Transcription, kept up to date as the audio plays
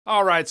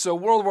Alright, so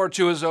World War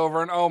II is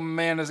over, and oh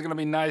man, is it gonna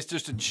be nice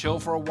just to chill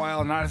for a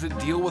while and not have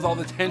to deal with all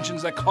the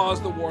tensions that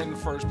caused the war in the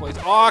first place.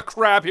 Aw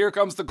crap, here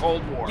comes the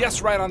Cold War.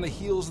 Yes, right on the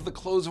heels of the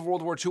close of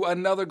World War II,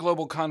 another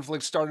global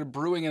conflict started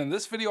brewing, and in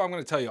this video I'm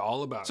gonna tell you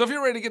all about it. So if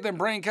you're ready to get them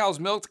brain cows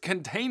milked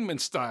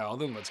containment style,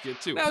 then let's get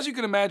to it. Now, as you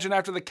can imagine,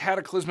 after the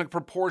cataclysmic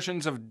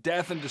proportions of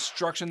death and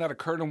destruction that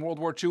occurred in World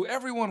War II,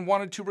 everyone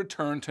wanted to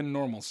return to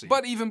normalcy.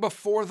 But even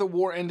before the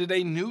war ended,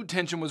 a new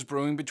tension was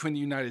brewing between the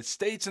United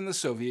States and the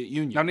Soviet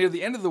Union. Now, near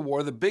the end of the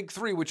war, the Big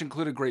Three, which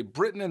included Great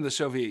Britain and the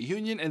Soviet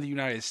Union and the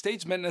United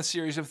States, met in a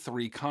series of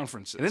 3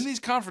 conferences. And in these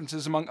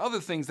conferences, among other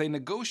things, they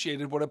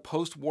negotiated what a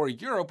post-war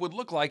Europe would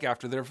look like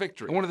after their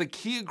victory. And one of the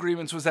key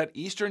agreements was that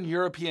Eastern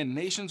European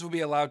nations would be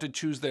allowed to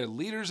choose their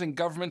leaders and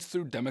governments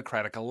through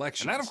democratic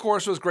elections. And that, of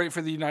course, was great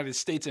for the United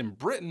States and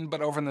Britain,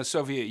 but over in the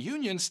Soviet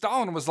Union,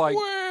 Stalin was like,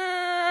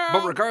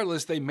 but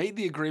regardless, they made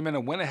the agreement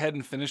and went ahead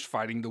and finished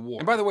fighting the war.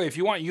 And by the way, if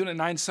you want Unit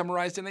 9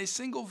 summarized in a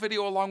single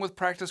video along with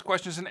practice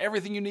questions and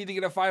everything you need to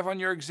get a 5 on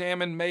your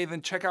exam in May,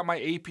 then check out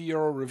my AP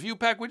Euro review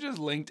pack, which is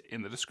linked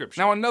in the description.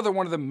 Now, another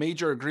one of the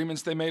major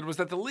agreements they made was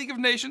that the League of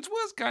Nations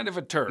was kind of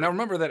a turd. Now,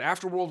 remember that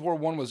after World War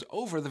I was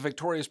over, the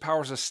victorious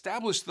powers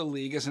established the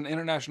League as an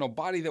international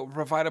body that would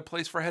provide a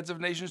place for heads of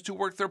nations to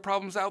work their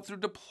problems out through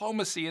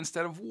diplomacy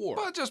instead of war.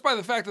 But just by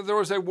the fact that there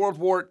was a World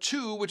War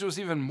II, which was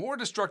even more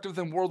destructive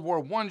than World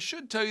War I,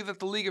 should tell you that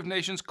the League of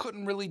Nations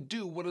couldn't really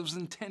do what it was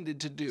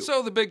intended to do.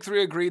 So the Big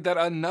Three agreed that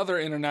another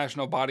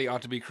international body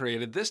ought to be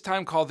created, this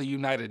time called the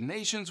United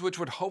Nations, which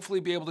would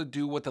hopefully be able to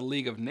do what the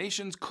League of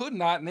Nations could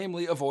not,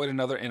 namely avoid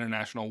another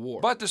international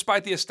war. But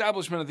despite the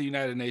establishment of the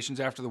United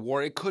Nations after the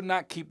war, it could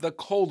not keep the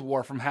Cold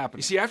War from happening.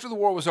 You see, after the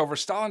war was over,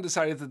 Stalin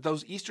decided that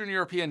those Eastern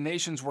European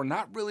nations were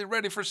not really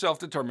ready for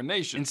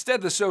self-determination.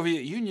 Instead, the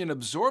Soviet Union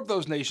absorbed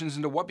those nations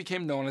into what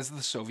became known as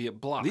the Soviet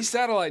bloc. These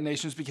satellite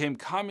nations became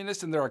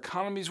communist and their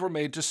economies were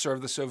made to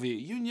serve the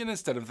Soviet Union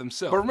instead of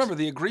themselves. But remember,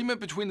 the agreement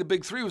between the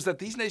Big Three was that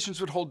these nations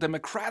would hold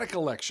democratic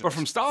elections. But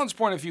from Stalin's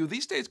point of view,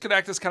 these states could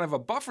act as kind of a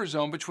buffer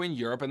zone between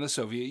Europe and the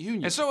Soviet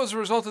Union. And so as a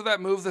result of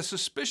that move, the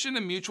suspicion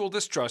and mutual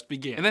distrust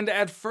began. And then to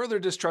add further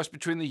distrust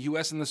between the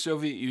US and the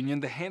Soviet Union,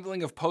 the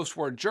handling of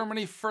post-war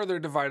Germany further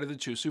divided the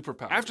two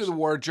superpowers. After the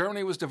war,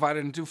 Germany was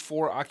divided into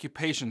 4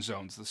 occupation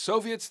zones: the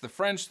Soviets, the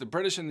French, the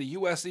British, and the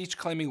US, each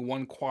claiming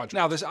one quadrant.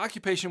 Now, this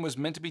occupation was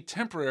meant to be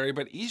temporary,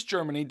 but East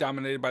Germany,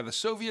 dominated by the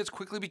Soviets,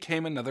 quickly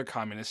became another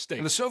communist state.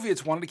 And the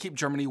Soviets wanted to keep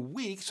Germany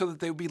weak so that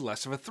they would be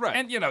less of a threat.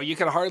 And you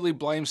could hardly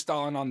blame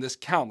Stalin on this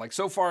count. Like,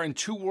 so far in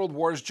 2 world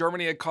wars,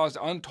 Germany had caused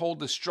untold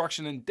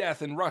destruction and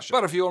death in Russia.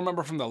 But if you'll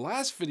remember from the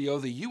last video,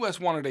 the US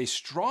wanted a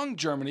strong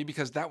Germany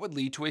because that would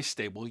lead to a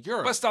stable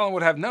Europe. But Stalin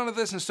would have none of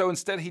this, and so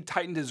instead he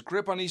tightened his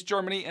grip on East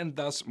Germany and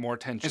thus more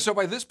tension. And so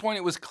by this point,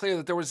 it was clear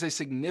that there was a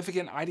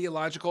significant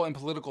ideological and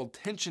political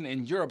tension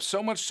in Europe,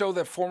 so much so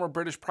that former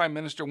British Prime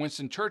Minister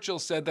Winston Churchill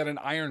said that an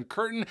Iron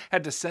Curtain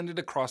had descended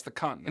across the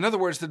continent. In other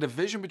words, the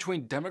division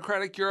between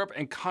democratic Europe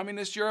and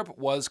communist Europe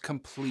was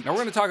complete. Now, we're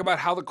going to talk about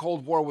how the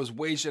Cold War was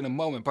waged in a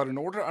moment, but in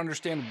order to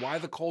understand why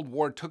the Cold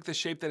War took the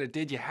shape that it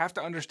did, you have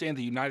to understand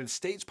the United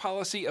States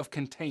policy of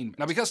containment.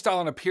 Now, because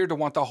Stalin appeared to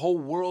want the whole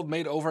world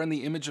made over in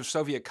the image of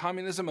Soviet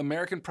communism,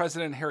 American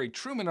President Harry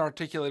Truman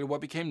articulated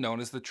what became known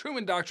as the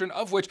Truman Doctrine,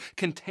 of which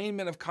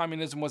containment of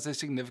communism was a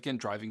significant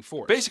driving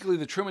force. Basically,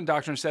 the Truman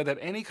Doctrine said that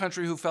any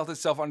country who felt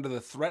itself under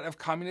the threat of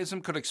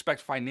communism could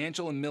expect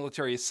financial and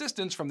military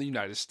assistance from the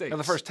United States. Now,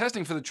 the first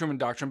testing for the Truman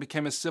Doctrine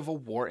became a civil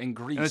war in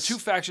Greece. And the 2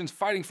 factions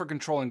fighting for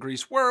control in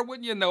Greece were,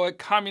 wouldn't you know it,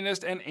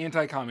 communist and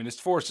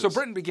anti-communist forces. So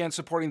Britain began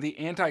supporting the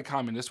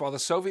anti-communists while the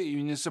Soviet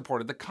Union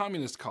supported the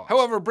communist cause.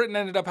 However, Britain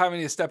ended up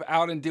having to step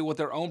out and deal with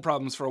their own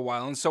problems for a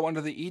while, and so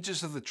under the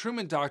aegis of the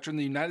Truman Doctrine,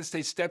 the United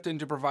States stepped in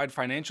to provide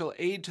financial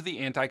aid to the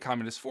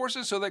anti-communist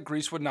forces so that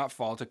Greece would not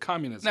fall to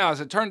communism. Now,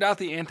 as it turned out,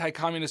 the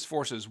anti-communist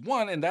forces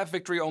won, and that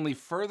victory only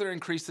further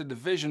increased the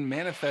division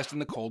manifest in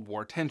the Cold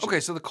War tension. Okay,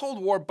 so the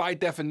Cold War, by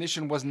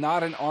definition, was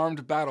not an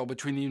armed battle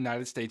between the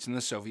United States and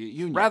the Soviet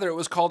Union. Rather, it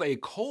was called a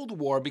Cold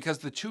War because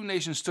the 2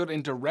 nations stood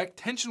in direct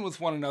tension with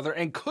one another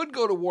and could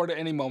go to war at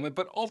any moment,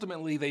 but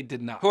ultimately they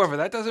did not. However,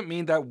 that doesn't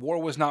mean that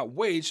war was not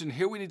waged, and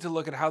here we need to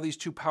look at how these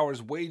 2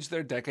 powers waged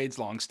their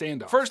decades-long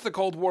standoff. First, the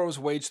Cold War was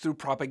waged through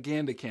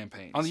propaganda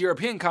campaigns. On the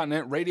European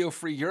continent, Radio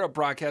Free Europe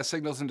broadcast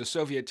signals into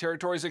Soviet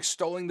territories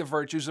extolling the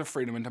virtues of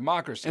freedom and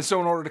democracy. And so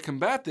in order to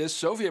combat this,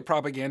 Soviet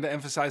propaganda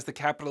emphasized the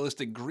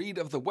capitalistic greed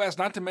of the West,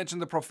 not to mention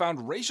the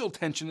profound racial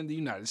tension in the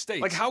United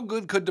States. Like, how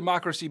good could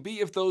democracy be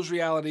if those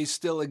realities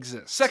still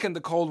exist? Second,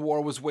 the Cold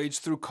War was waged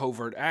through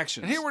covert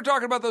actions. And here we're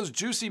talking about those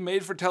juicy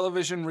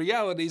made-for-television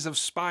realities of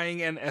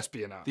spying and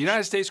espionage. The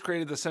United States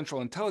created the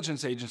Central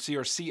Intelligence Agency,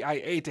 or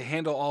CIA, to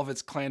handle all of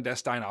its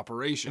clandestine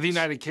operations. The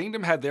United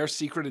Kingdom had their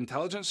Secret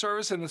Intelligence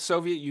Service, and the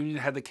Soviet Union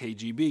had the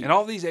KGB. And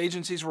all these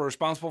agencies were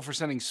responsible for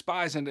sending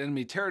spies into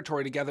enemy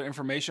territory to gather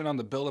information on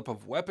the buildup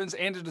of weapons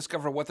and to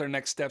discover what their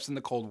next steps in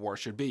the Cold War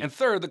should be. And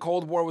third, the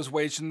Cold War was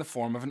waged in the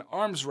form of an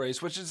arms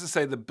race, which is to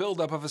say the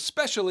buildup of a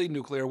especially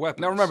nuclear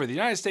weapons. Now remember, the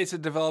United States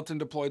had developed and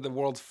deployed the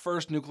world's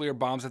first nuclear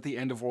bombs at the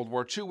end of World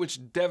War II,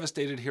 which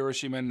devastated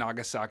Hiroshima and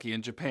Nagasaki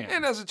in Japan.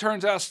 And as it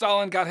turns out,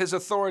 Stalin got his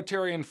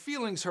authoritarian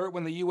feelings hurt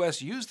when the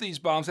US used these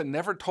bombs and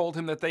never told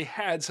him that they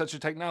had such a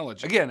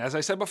technology. Again, as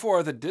I said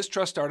before, the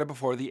distrust started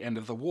before the end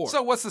of the war.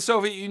 So what's the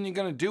Soviet Union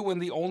gonna do when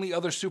the only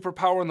other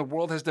superpower in the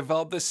world has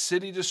developed this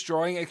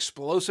city-destroying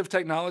explosive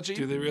technology?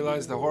 Do they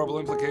realize the horrible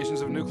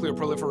implications of nuclear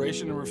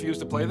proliferation and refuse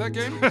to play that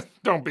game?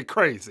 Don't be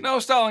crazy. No,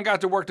 Stalin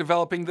got to work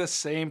developing the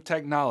same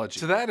technology.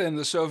 To that end,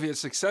 the Soviets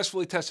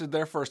successfully tested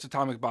their first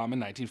atomic bomb in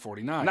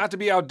 1949. Not to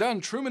be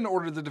outdone, Truman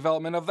ordered the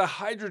development of the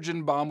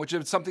hydrogen bomb, which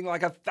had something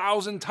like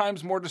 1,000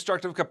 times more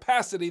destructive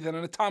capacity than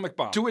an atomic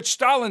bomb. To which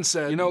Stalin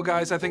said, you know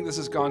guys, I think this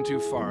has gone too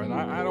far, and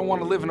I don't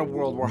want to live in a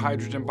world where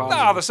hydrogen bombs...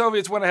 No, the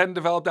Soviets went ahead and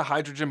developed a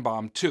hydrogen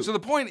bomb too. So the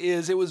point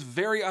is, it was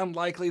very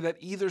unlikely that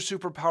either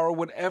superpower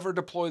would ever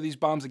deploy these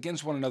bombs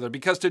against one another,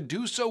 because to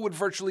do so would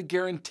virtually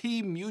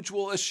guarantee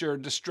mutual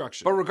assured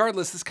destruction. But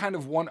regardless, this kind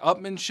of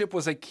one-upmanship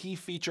was a key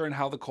feature in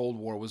how the Cold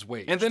War was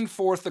waged. And then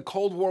fourth, the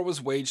Cold War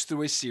was waged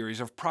through a series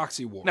of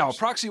proxy wars. Now, a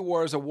proxy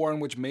war is a war in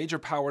which major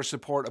powers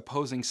support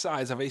opposing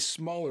sides of a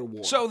smaller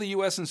war. So the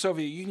US and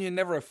Soviet Union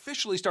never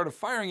officially started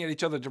firing at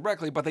each other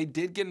directly, but they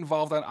did get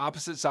involved on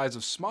opposite sides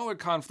of smaller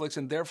conflicts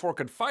and therefore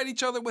could fight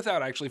each other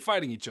without actually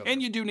fighting each other.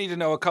 And you do need to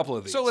know a couple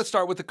of these. So let's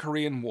start with the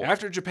Korean War.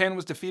 After Japan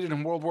was defeated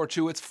in World War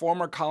II, its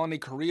former colony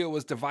Korea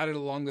was divided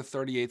along the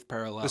 38th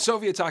parallel. The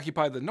Soviets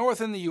occupied the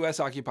north and the US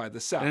occupied the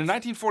south. And in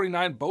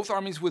 1949, both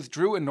armies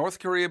withdrew and North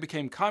Korea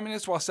became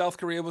communist while South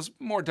Korea was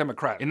more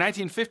democratic. In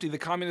 1950, the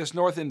communist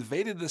North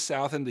invaded the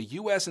South and the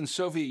US and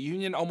Soviet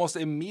Union almost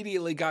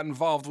immediately got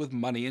involved with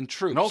money and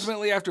troops. And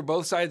ultimately, after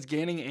both sides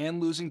gaining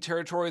and losing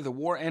territory, the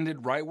war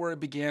ended right where it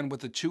began,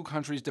 with the two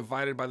countries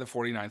divided by the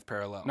 49th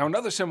parallel. Now,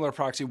 another similar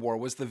proxy war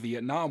was the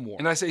Vietnam War.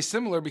 And I say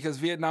similar because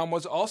Vietnam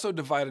was also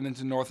divided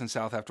into North and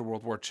South after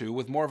World War II,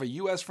 with more of a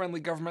US-friendly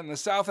government in the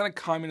South and a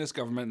communist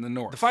government in the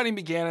North. The fighting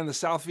began and the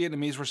South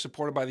Vietnamese were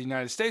supported by the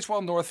United States,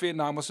 while North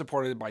Vietnam was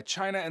supported by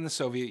China and the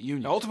Soviet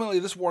Union. Now, ultimately,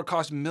 this war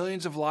cost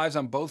millions of lives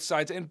on both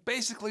sides, and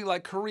basically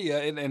like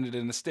Korea, it ended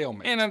in a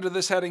stalemate. And under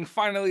this heading,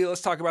 finally,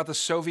 let's talk about the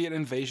Soviet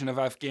invasion of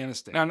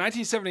Afghanistan. Now, in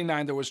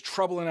 1979, there was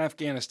trouble in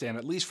Afghanistan,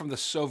 at least from the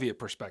Soviet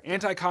perspective.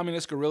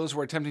 Anti-communist guerrillas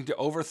were attempting to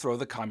overthrow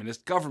the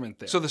communist government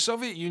there. So the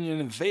Soviet Union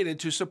invaded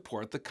to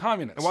support the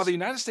communists. And while the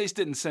United States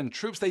didn't send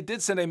troops, they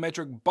did send a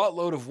metric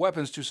buttload of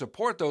weapons to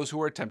support those who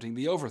were attempting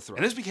the overthrow.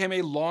 And this became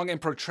a long and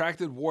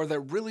protracted war that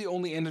really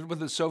only ended when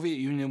the Soviet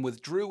Union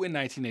withdrew in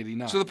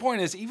 1989. So the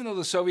point is, even though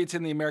the Soviets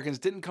and the Americans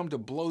didn't come to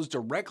blows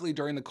directly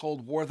during the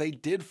Cold War, they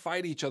did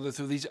fight each other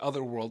through these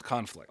other world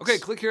conflicts. Okay,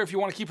 click here if you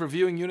want to keep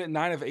reviewing Unit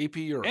 9 of AP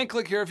Euro. And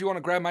click here if you want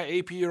to grab my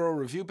AP Euro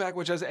review pack,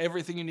 which has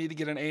everything you need to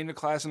get an A in your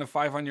class and a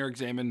 5 on your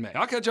exam in May.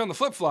 I'll catch you on the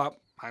flip-flop.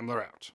 Heimler out.